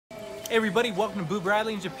Hey everybody, welcome to Boo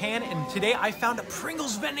Bradley in Japan, and today I found a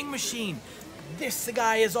Pringles vending machine. This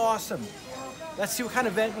guy is awesome. Let's see what kind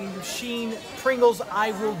of vending machine Pringles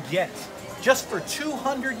I will get. Just for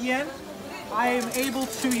 200 yen, I am able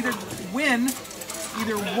to either win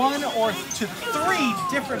either one or to three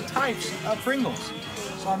different types of Pringles.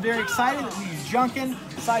 So I'm very excited that we use Junkin,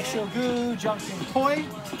 Saishogu, Junkin Toy.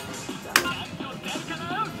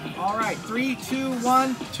 All right, 3, 2,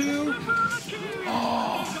 1, 2.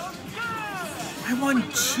 Oh, I won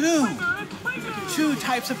two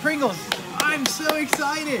types of Pringles. I'm so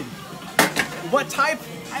excited. What type?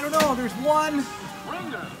 I don't know. There's one.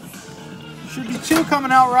 Should be two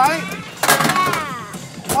coming out, right?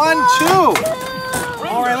 One, two.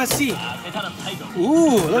 All right, let's see.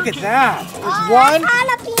 Ooh, look at that. There's one.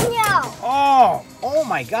 Jalapeno. Oh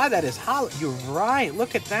my God, that is jalapeno. You're right.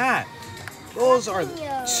 Look at that. Those are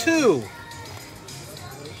two.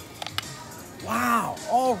 Wow.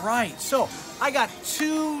 All right. So I got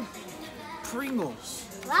two Pringles.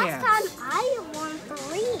 Last time I won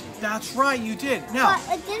 3. That's right, you did. Now,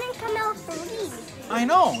 but it didn't come out 3. I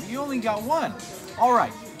know, you only got one. All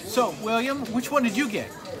right, so William, which one did you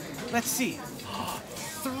get? Let's see.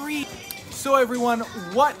 3. So everyone,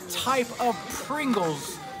 what type of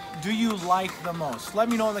Pringles do you like the most? Let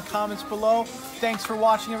me know in the comments below. Thanks for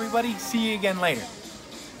watching, everybody. See you again later.